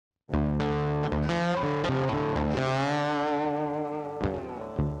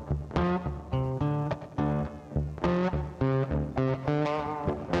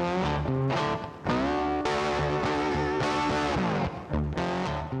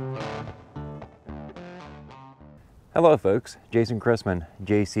Hello folks, Jason Chrisman,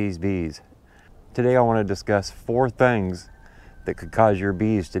 JC's Bees. Today I want to discuss 4 things that could cause your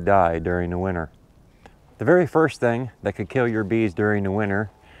bees to die during the winter. The very first thing that could kill your bees during the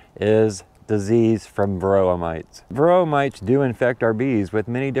winter is disease from varroa mites. Varroa mites do infect our bees with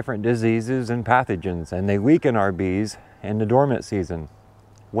many different diseases and pathogens, and they weaken our bees in the dormant season,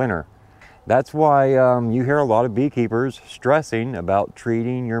 winter. That's why you hear a lot of beekeepers stressing about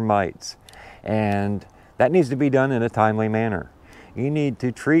treating your mites, and that needs to be done in a timely manner. You need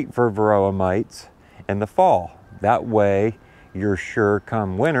to treat for varroa mites in the fall. That way you're sure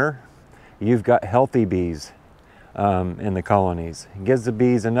come winter you've got healthy bees in the colonies. It gives the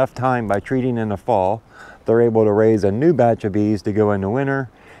bees enough time by treating in the fall. They're able to raise a new batch of bees to go into winter,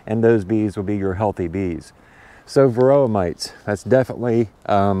 and those bees will be your healthy bees. So varroa mites, that's definitely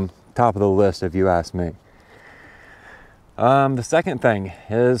top of the list if you ask me. The second thing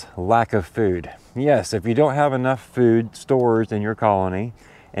is lack of food. Yes, if you don't have enough food stores in your colony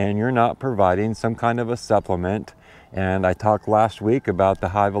and you're not providing some kind of a supplement, and I talked last week about the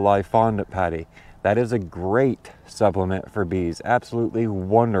Hive Alive fondant patty. That is a great supplement for bees, absolutely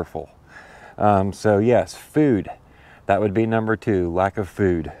wonderful. So yes, food, that would be number 2, lack of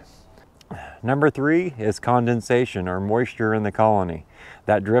food. Number 3 is condensation or moisture in the colony.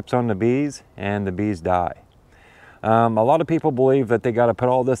 That drips on the bees and the bees die. A lot of people believe that they got to put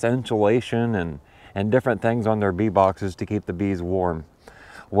all this insulation and different things on their bee boxes to keep the bees warm.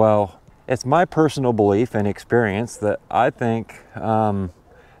 Well, it's my personal belief and experience that I think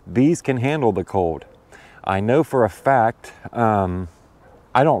bees can handle the cold. I know for a fact, I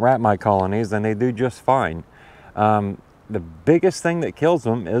don't wrap my colonies and they do just fine. The biggest thing that kills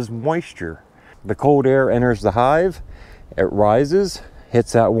them is moisture. The cold air enters the hive, it rises,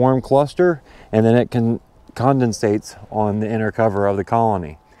 hits that warm cluster, and then it condensates on the inner cover of the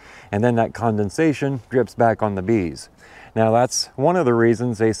colony. And then that condensation drips back on the bees. Now that's one of the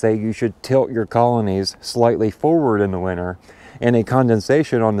reasons they say you should tilt your colonies slightly forward in the winter, and a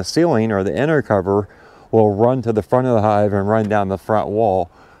condensation on the ceiling or the inner cover will run to the front of the hive and run down the front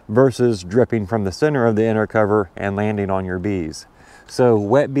wall versus dripping from the center of the inner cover and landing on your bees. So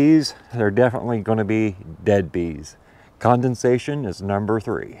wet bees, they're definitely going to be dead bees. Condensation is number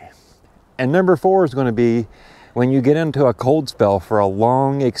 3. And number 4 is going to be when you get into a cold spell for a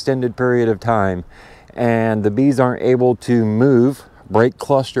long extended period of time and the bees aren't able to move, break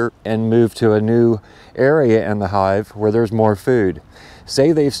cluster, and move to a new area in the hive where there's more food.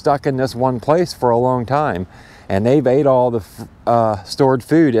 Say they've stuck in this one place for a long time and they've ate all the stored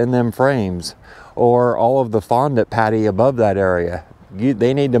food in them frames or all of the fondant patty above that area.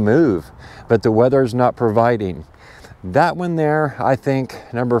 They need to move, but the weather's not providing. That one there, I think,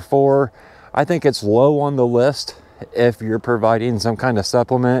 number 4, I think it's low on the list if you're providing some kind of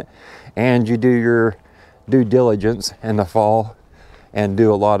supplement and you do your due diligence in the fall and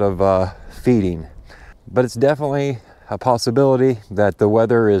do a lot of feeding. But it's definitely a possibility that the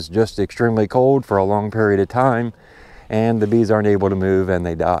weather is just extremely cold for a long period of time and the bees aren't able to move and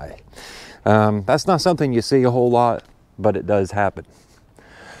they die. That's not something you see a whole lot, but it does happen.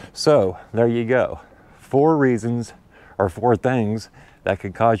 So there you go. 4 reasons or 4 things that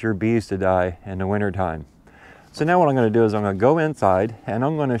could cause your bees to die in the winter time. So now what I'm going to do is I'm going to go inside and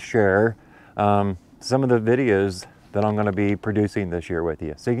I'm going to share some of the videos that I'm going to be producing this year with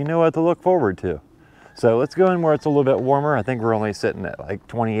you, so you know what to look forward to. So let's go in where it's a little bit warmer. I think we're only sitting at like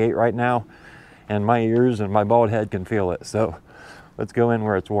 28 right now, and my ears and my bald head can feel it. So let's go in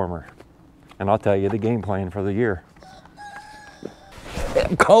where it's warmer, and I'll tell you the game plan for the year.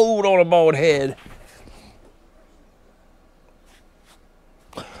 I'm cold on a bald head.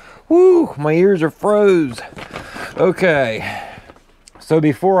 Woo, my ears are froze. Okay, so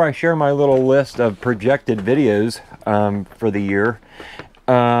before I share my little list of projected videos for the year,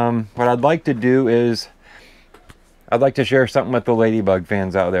 what I'd like to do is I'd like to share something with the ladybug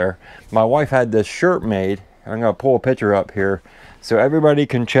fans out there. My wife had this shirt made. I'm going to pull a picture up here so everybody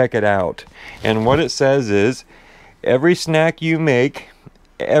can check it out. And what it says is, every snack you make,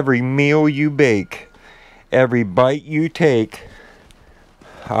 every meal you bake, every bite you take,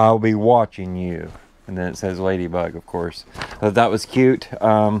 I'll be watching you. And then it says ladybug, of course. But that was cute.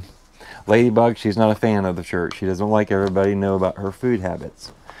 Ladybug, she's not a fan of the shirt. She doesn't like everybody to know about her food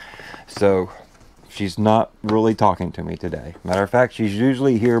habits. So she's not really talking to me today. Matter of fact, she's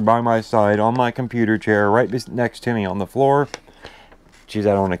usually here by my side on my computer chair right next to me on the floor. She's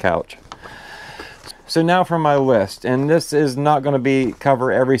out on the couch. So now for my list, and this is not going to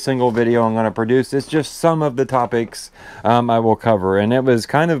cover every single video I'm going to produce. It's just some of the topics I will cover, and it was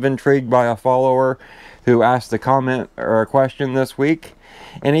kind of intrigued by a follower who asked a comment or a question this week.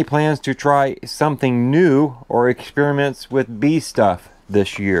 Any plans to try something new or experiments with bee stuff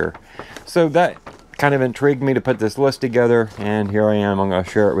this year? So that kind of intrigued me to put this list together, and here I am. I'm going to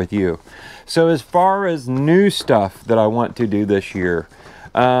share it with you. So as far as new stuff that I want to do this year,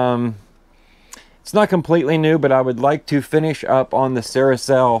 it's not completely new, but I would like to finish up on the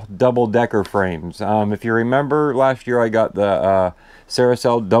Carousel double-decker frames. If you remember, last year I got the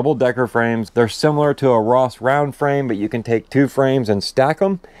Carousel double-decker frames. They're similar to a Ross round frame, but you can take 2 frames and stack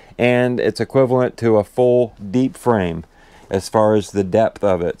them, and it's equivalent to a full deep frame as far as the depth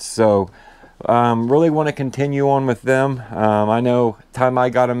of it. So really want to continue on with them. I know time I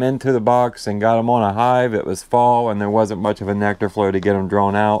got them into the box and got them on a hive, it was fall and there wasn't much of a nectar flow to get them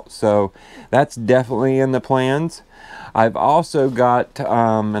drawn out. So that's definitely in the plans. I've also got,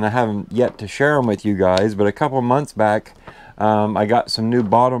 and I haven't yet to share them with you guys, but a couple months back, I got some new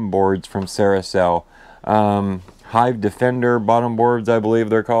bottom boards from Carousel. Hive Defender bottom boards, I believe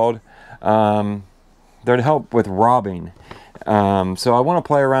they're called. They're to help with robbing. So I want to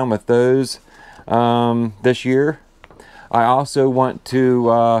play around with those this year. I also want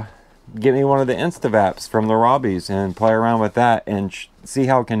to get me one of the Instavaps from the Robbies and play around with that and see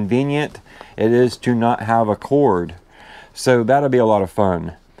how convenient it is to not have a cord. So that'll be a lot of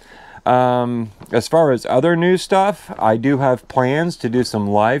fun. As far as other new stuff, I do have plans to do some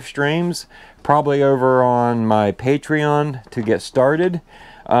live streams, probably over on my Patreon to get started.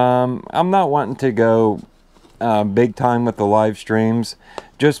 I'm not wanting to go big time with the live streams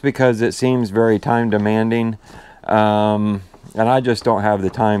just because it seems very time demanding, and I just don't have the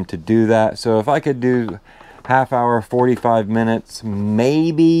time to do that. So if I could do half hour, 45 minutes,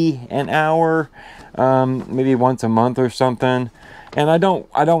 maybe an hour, maybe once a month or something. And I don't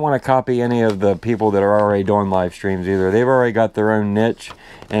want to copy any of the people that are already doing live streams either. They've already got their own niche,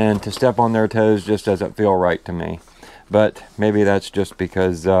 and to step on their toes just doesn't feel right to me. But maybe that's just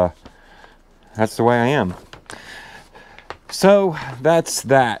because that's the way I am. So that's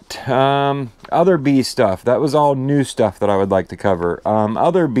that. Other bee stuff. That was all new stuff that I would like to cover.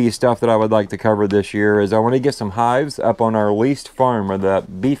 Other bee stuff that I would like to cover this year is I want to get some hives up on our leased farm where the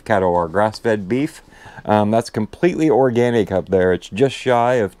beef cattle are, grass-fed beef. That's completely organic up there. It's just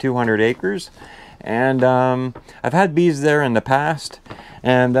shy of 200 acres. And I've had bees there in the past,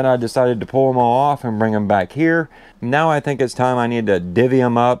 and then I decided to pull them all off and bring them back here. Now I think it's time I need to divvy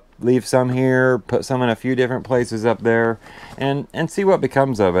them up, leave some here, put some in a few different places up there, and see what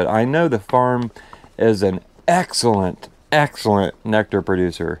becomes of it. I know the farm is an excellent nectar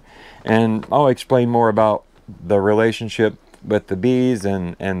producer, and I'll explain more about the relationship with the bees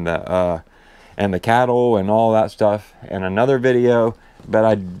and the cattle and all that stuff in another video, but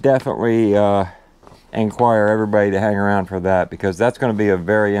I definitely inquire everybody to hang around for that, because that's going to be a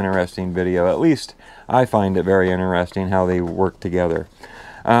very interesting video. At least I find it very interesting how they work together.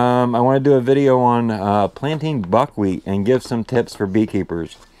 I want to do a video on planting buckwheat and give some tips for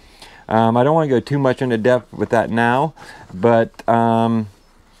beekeepers. I don't want to go too much into depth with that now, but I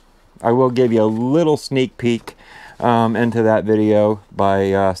will give you a little sneak peek into that video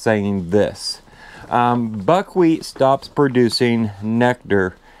by saying this. Buckwheat stops producing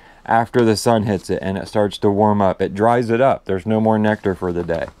nectar after the sun hits it and it starts to warm up. It dries it up. There's no more nectar for the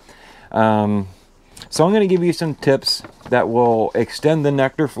day. So I'm going to give you some tips that will extend the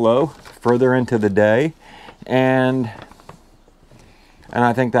nectar flow further into the day, and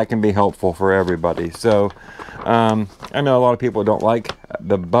I think that can be helpful for everybody. So I know a lot of people don't like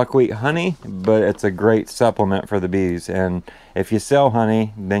the buckwheat honey, but it's a great supplement for the bees. And if you sell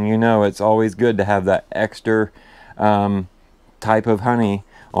honey, then you know it's always good to have that extra type of honey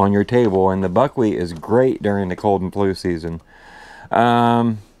on your table, and the buckwheat is great during the cold and flu season.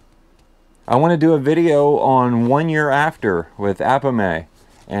 I want to do a video on 1 year after with Evfimiou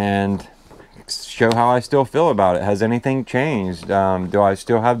and show how I still feel about it. Has anything changed? Do I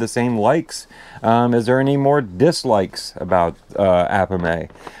still have the same likes? Is there any more dislikes about Evfimiou?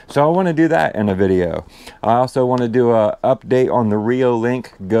 So I want to do that in a video. I also want to do an update on the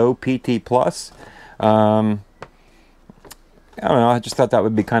Reolink Go PT Plus. I don't know, I just thought that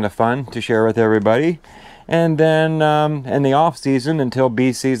would be kind of fun to share with everybody. And then in the off season, until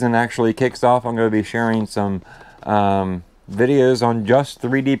bee season actually kicks off, I'm going to be sharing some videos on just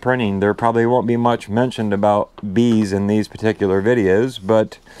 3D printing. There probably won't be much mentioned about bees in these particular videos,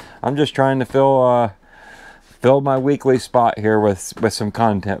 but I'm just trying to fill my weekly spot here with some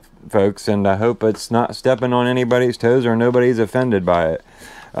content, folks, and I hope it's not stepping on anybody's toes or nobody's offended by it.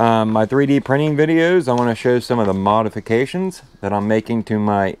 My 3D printing videos, I want to show some of the modifications that I'm making to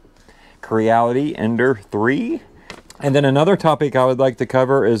my Creality Ender 3. And then another topic I would like to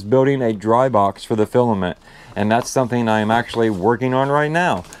cover is building a dry box for the filament. And that's something I'm actually working on right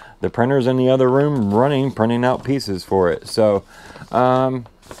now. The printer's in the other room running, printing out pieces for it. So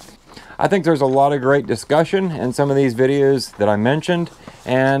I think there's a lot of great discussion in some of these videos that I mentioned,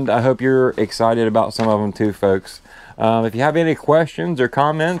 and I hope you're excited about some of them too, folks. If you have any questions or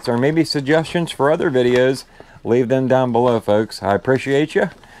comments or maybe suggestions for other videos, leave them down below, folks. I appreciate you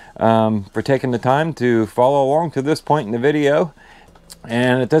for taking the time to follow along to this point in the video.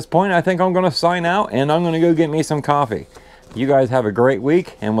 And at this point, I think I'm going to sign out, and I'm going to go get me some coffee. You guys have a great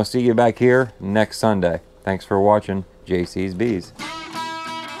week, and we'll see you back here next Sunday. Thanks for watching JC's Bees.